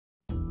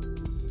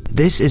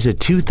This is a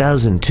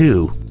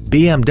 2002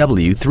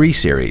 BMW 3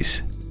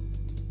 Series.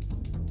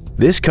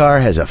 This car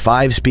has a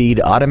 5-speed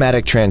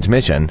automatic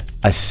transmission,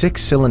 a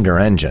 6-cylinder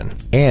engine,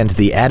 and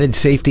the added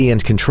safety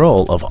and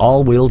control of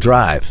all-wheel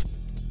drive.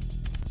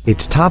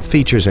 Its top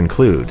features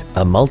include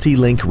a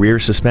multi-link rear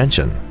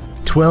suspension,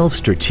 12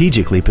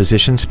 strategically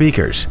positioned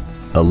speakers,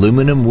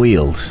 aluminum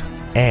wheels,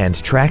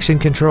 and traction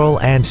control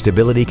and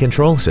stability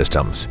control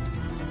systems.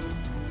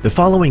 The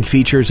following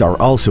features are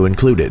also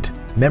included: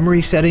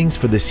 memory settings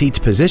for the seat's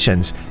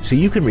positions so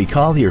you can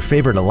recall your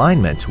favorite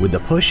alignments with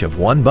the push of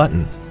one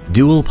button,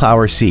 dual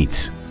power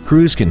seats,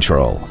 cruise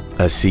control,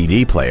 a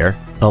CD player,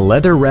 a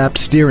leather-wrapped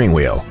steering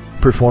wheel,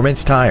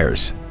 performance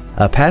tires,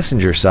 a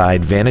passenger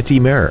side vanity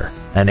mirror,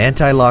 an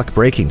anti-lock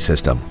braking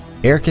system,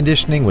 air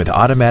conditioning with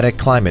automatic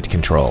climate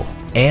control,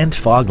 and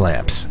fog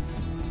lamps.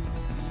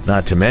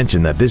 Not to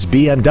mention that this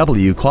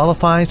BMW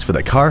qualifies for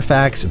the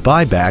Carfax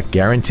buyback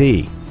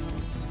guarantee.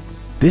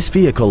 This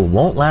vehicle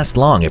won't last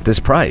long at this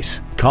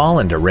price. Call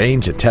and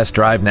arrange a test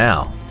drive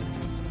now.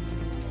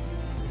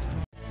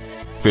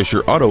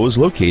 Fisher Auto is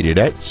located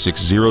at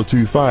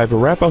 6025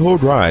 Arapahoe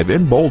Drive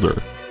in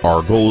Boulder.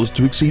 Our goal is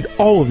to exceed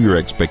all of your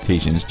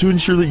expectations to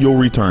ensure that you'll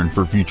return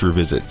for future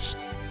visits.